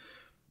 And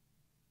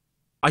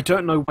I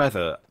don't know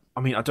whether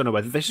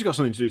this has got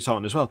something to do with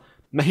Titan as well.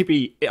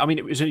 Maybe, I mean,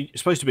 it was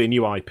supposed to be a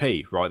new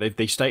IP, right?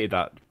 They stated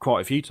that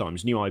quite a few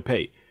times, new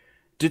IP.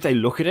 Did they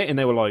look at it and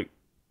they were like,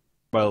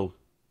 well,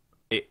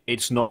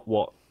 it's not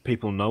what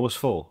people know us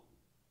for?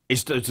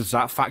 Does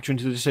that factor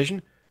into the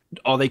decision?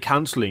 Are they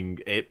cancelling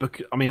it?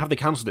 Have they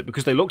cancelled it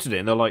because they looked at it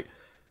and they're like,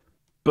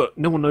 but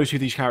no one knows who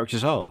these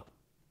characters are?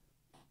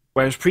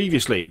 Whereas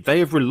previously, they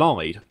have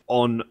relied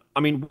on,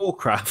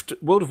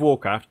 World of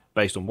Warcraft,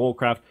 based on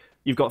Warcraft.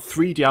 You've got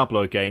 3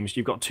 Diablo games,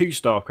 you've got 2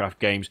 StarCraft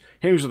games.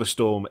 Heroes of the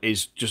Storm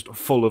is just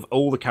full of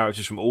all the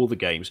characters from all the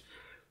games.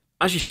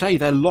 As you say,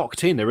 they're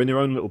locked in, they're in their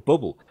own little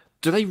bubble.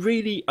 Are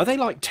they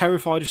like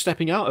terrified of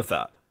stepping out of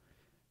that?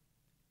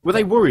 Were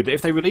they worried that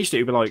if they released it,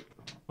 it'd be like,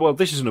 well,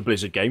 this isn't a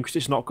Blizzard game because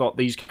it's not got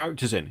these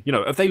characters in? You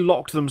know, have they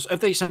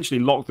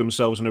essentially locked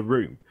themselves in a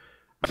room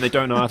and they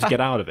don't know how to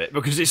get out of it?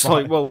 Because it's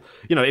like, well,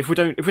 you know, if we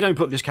don't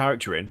put this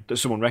character in that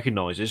someone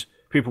recognises,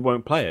 people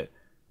won't play it.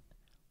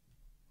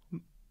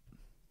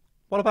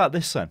 What about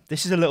this then?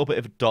 This is a little bit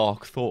of a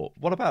dark thought.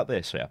 What about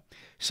this? Yeah.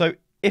 So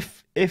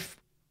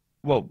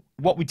well,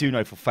 what we do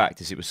know for fact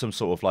is it was some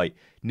sort of like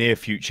near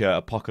future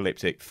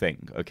apocalyptic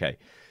thing. Okay.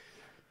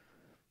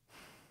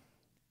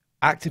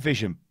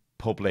 Activision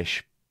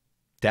publish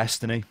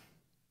Destiny.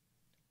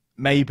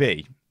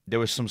 Maybe there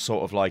was some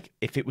sort of like,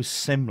 if it was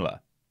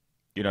similar,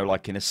 you know,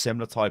 like in a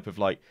similar type of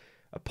like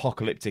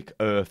apocalyptic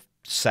Earth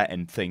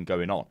setting thing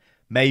going on.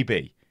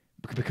 Maybe.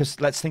 Because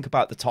let's think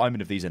about the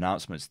timing of these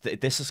announcements.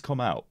 This has come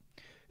out.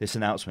 This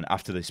announcement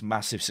after this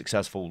massive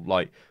successful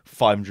like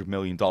 $500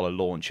 million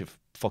launch of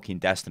fucking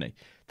Destiny.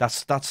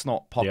 That's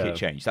not pocket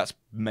change. That's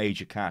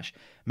major cash.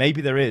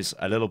 Maybe there is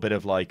a little bit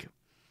of like,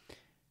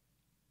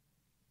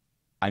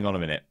 hang on a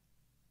minute.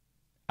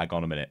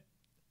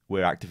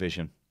 We're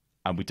Activision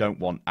and we don't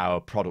want our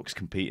products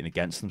competing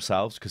against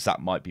themselves, because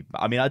that might be,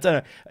 I mean, I don't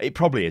know. It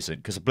probably isn't,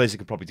 because Blizzard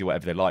can probably do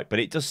whatever they like, but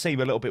it does seem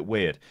a little bit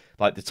weird,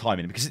 like the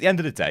timing, because at the end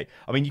of the day,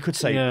 I mean, you could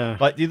say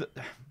like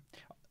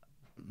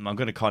I'm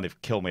going to kind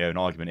of kill my own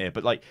argument here,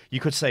 but like you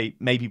could say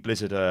maybe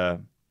Blizzard are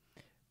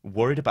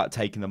worried about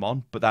taking them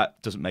on, but that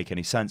doesn't make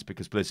any sense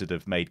because Blizzard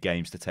have made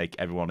games to take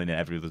everyone in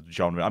every other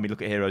genre. I mean,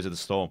 look at Heroes of the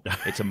Storm;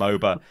 it's a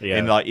MOBA,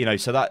 and like, you know,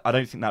 so that I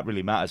don't think that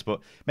really matters.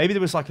 But maybe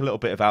there was like a little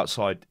bit of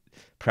outside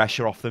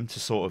pressure off them to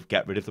sort of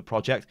get rid of the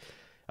project.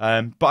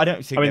 But I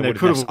don't think they would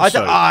have. I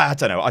don't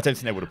know. I don't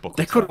think they would have booked.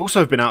 There could also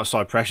have been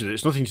outside pressure.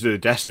 It's nothing to do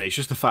with Destiny. It's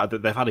just the fact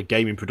that they've had a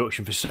game in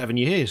production for 7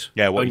 years.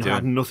 Yeah, what you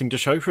had nothing to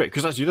show for it.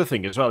 Because that's the other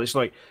thing as well. It's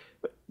like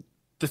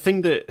the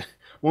thing that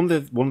one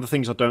of the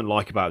things I don't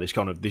like about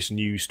this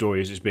news story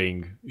as it's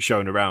being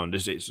shown around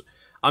is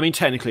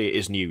technically it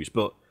is news,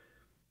 but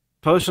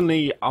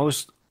personally I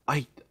was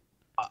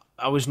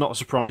not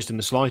surprised in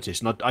the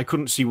slightest, and I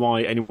couldn't see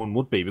why anyone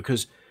would be,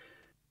 because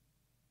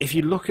if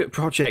you look at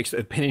projects that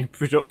have been in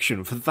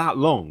production for that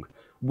long,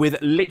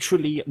 with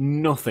literally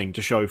nothing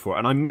to show for it,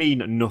 and I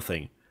mean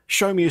nothing.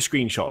 Show me a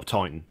screenshot of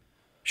Titan.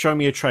 Show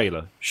me a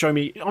trailer. Show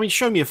me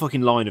a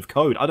fucking line of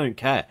code. I don't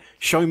care.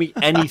 Show me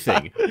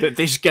anything that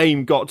this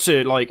game got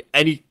to like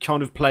any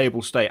kind of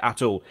playable state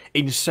at all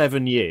in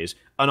 7 years,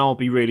 and I'll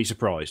be really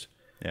surprised.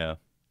 Yeah.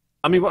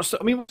 I mean, what's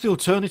the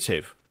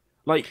alternative?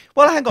 Like,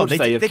 well, hang on.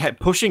 They kept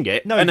pushing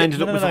it and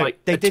ended up with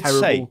like they did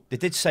terrible... They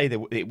did say that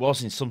it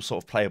was in some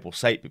sort of playable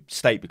state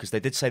because they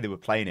did say they were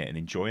playing it and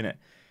enjoying it.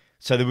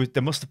 So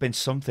there must have been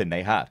something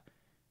they had.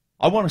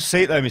 I want to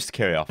see it though, Mr.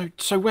 Kirioff.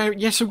 So where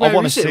is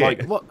it?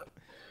 Like, what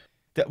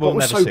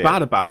was so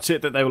bad about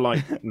it that they were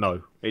like,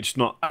 no, it's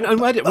not? And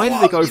where did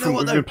they go from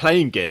we've been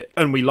playing it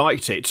and we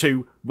liked it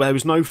to where there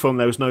was no fun,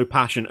 there was no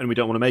passion, and we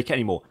don't want to make it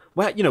anymore?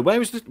 Where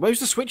was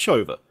the switch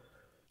over?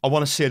 I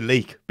want to see a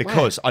leak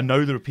because I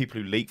know there are people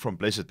who leak from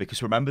Blizzard.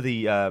 Because remember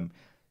the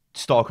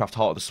StarCraft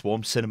Heart of the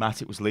Swarm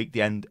cinematic was leaked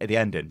the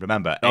ending.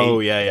 Remember?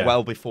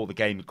 Well before the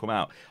game had come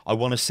out. I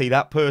want to see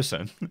that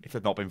person, if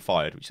they've not been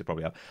fired, which they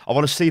probably have. I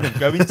want to see them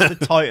go into the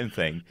Titan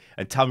thing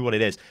and tell me what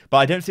it is. But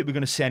I don't think we're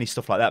going to see any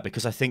stuff like that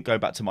because I think, going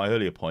back to my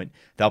earlier point,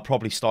 they'll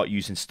probably start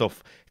using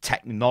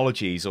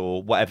technologies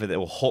or whatever,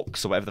 or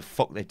hooks or whatever the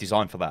fuck they've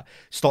designed for that.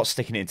 Start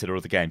sticking it into their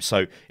other games,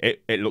 so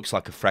it looks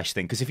like a fresh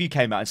thing. Because if you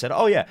came out and said,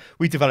 "Oh yeah,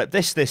 we developed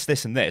this,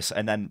 and this,"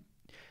 and then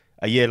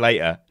a year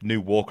later, new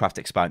Warcraft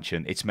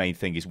expansion, its main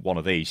thing is one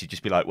of these, you'd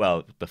just be like,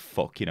 well, the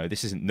fuck,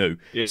 this isn't new.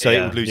 So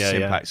it would lose its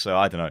impact, so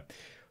I don't know.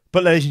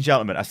 But ladies and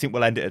gentlemen, I think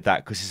we'll end it at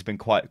that because it's been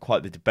quite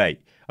the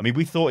debate. I mean,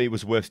 we thought it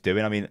was worth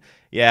doing. I mean,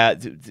 yeah,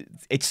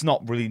 it's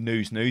not really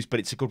news,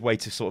 but it's a good way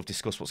to sort of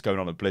discuss what's going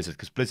on at Blizzard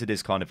because Blizzard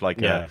is kind of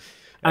like an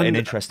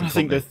interesting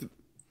company. I think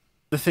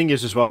the thing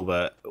is as well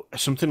that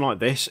something like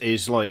this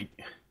is like,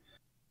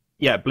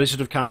 yeah,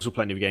 Blizzard have cancelled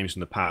plenty of games in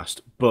the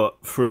past,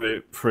 but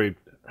for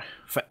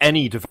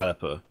any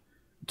developer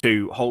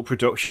to halt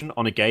production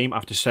on a game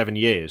after 7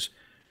 years,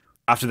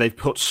 after they've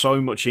put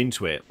so much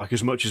into it, like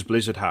as much as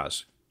Blizzard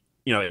has,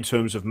 in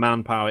terms of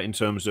manpower, in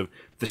terms of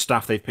the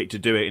staff they've picked to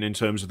do it, and in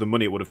terms of the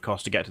money it would have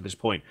cost to get to this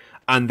point,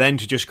 and then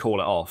to just call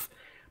it off,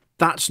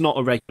 that's not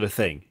a regular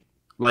thing.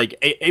 Like,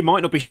 it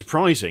might not be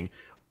surprising,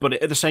 but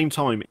at the same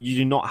time, you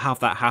do not have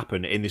that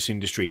happen in this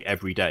industry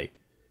every day,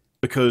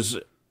 because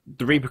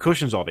the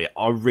repercussions of it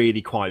are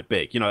really quite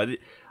big.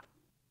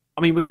 I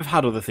mean, we've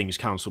had other things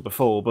cancelled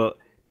before, but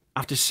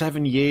after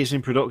 7 years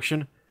in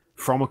production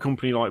from a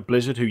company like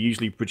Blizzard, who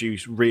usually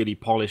produce really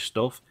polished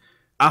stuff,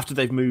 after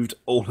they've moved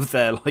all of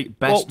their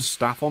best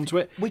staff onto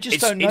it, we just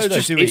don't know.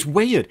 It's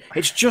weird.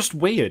 It's just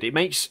weird. It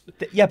makes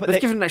but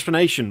they've given an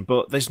explanation,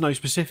 but there's no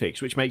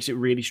specifics, which makes it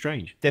really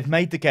strange. They've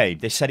made the game.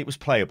 They said it was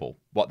playable,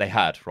 what they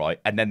had, right,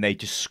 and then they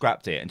just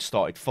scrapped it and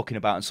started fucking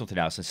about on something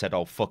else and said,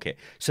 "Oh fuck it."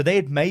 So they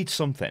had made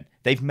something.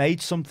 They've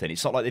made something.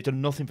 It's not like they've done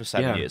nothing for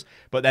 7 years.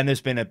 But then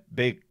there's been a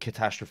big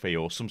catastrophe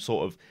or some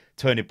sort of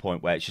turning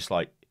point where it's just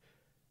like.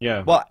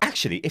 Yeah. Well,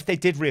 actually, if they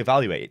did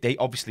reevaluate it, they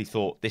obviously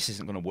thought this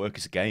isn't going to work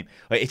as a game.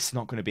 It's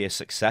not going to be a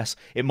success.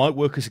 It might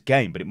work as a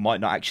game, but it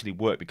might not actually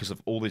work because of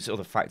all these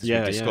other factors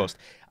we've discussed.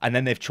 And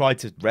then they've tried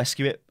to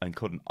rescue it and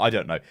couldn't. I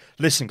don't know.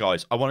 Listen,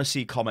 guys, I want to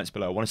see comments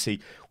below. I want to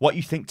see what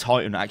you think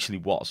Titan actually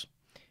was.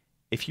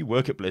 If you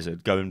work at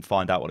Blizzard, go and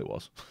find out what it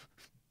was.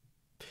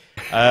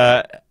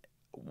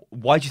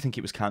 Why do you think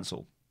it was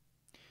cancelled?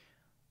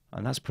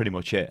 And that's pretty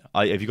much it.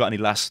 Have you got any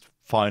last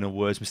final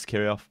words, Mr.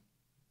 Kirioff?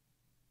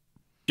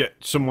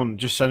 Someone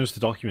just send us the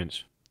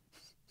documents.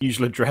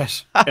 Usual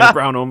address in a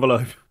brown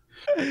envelope.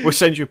 We'll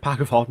send you a pack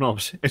of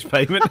hobnobs as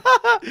payment.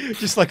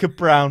 Just like a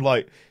brown,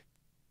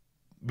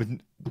 with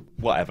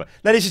whatever.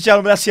 Ladies and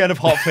gentlemen, that's the end of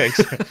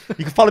HOTFIX.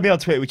 You can follow me on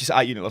Twitter, which is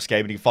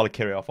 @UnitLostGame, and you can follow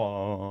Kirioff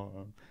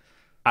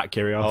at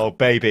Kirioff. Oh,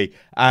 baby.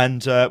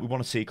 And we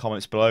want to see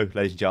comments below,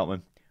 ladies and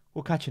gentlemen.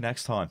 We'll catch you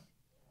next time.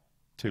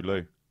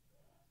 Toodaloo.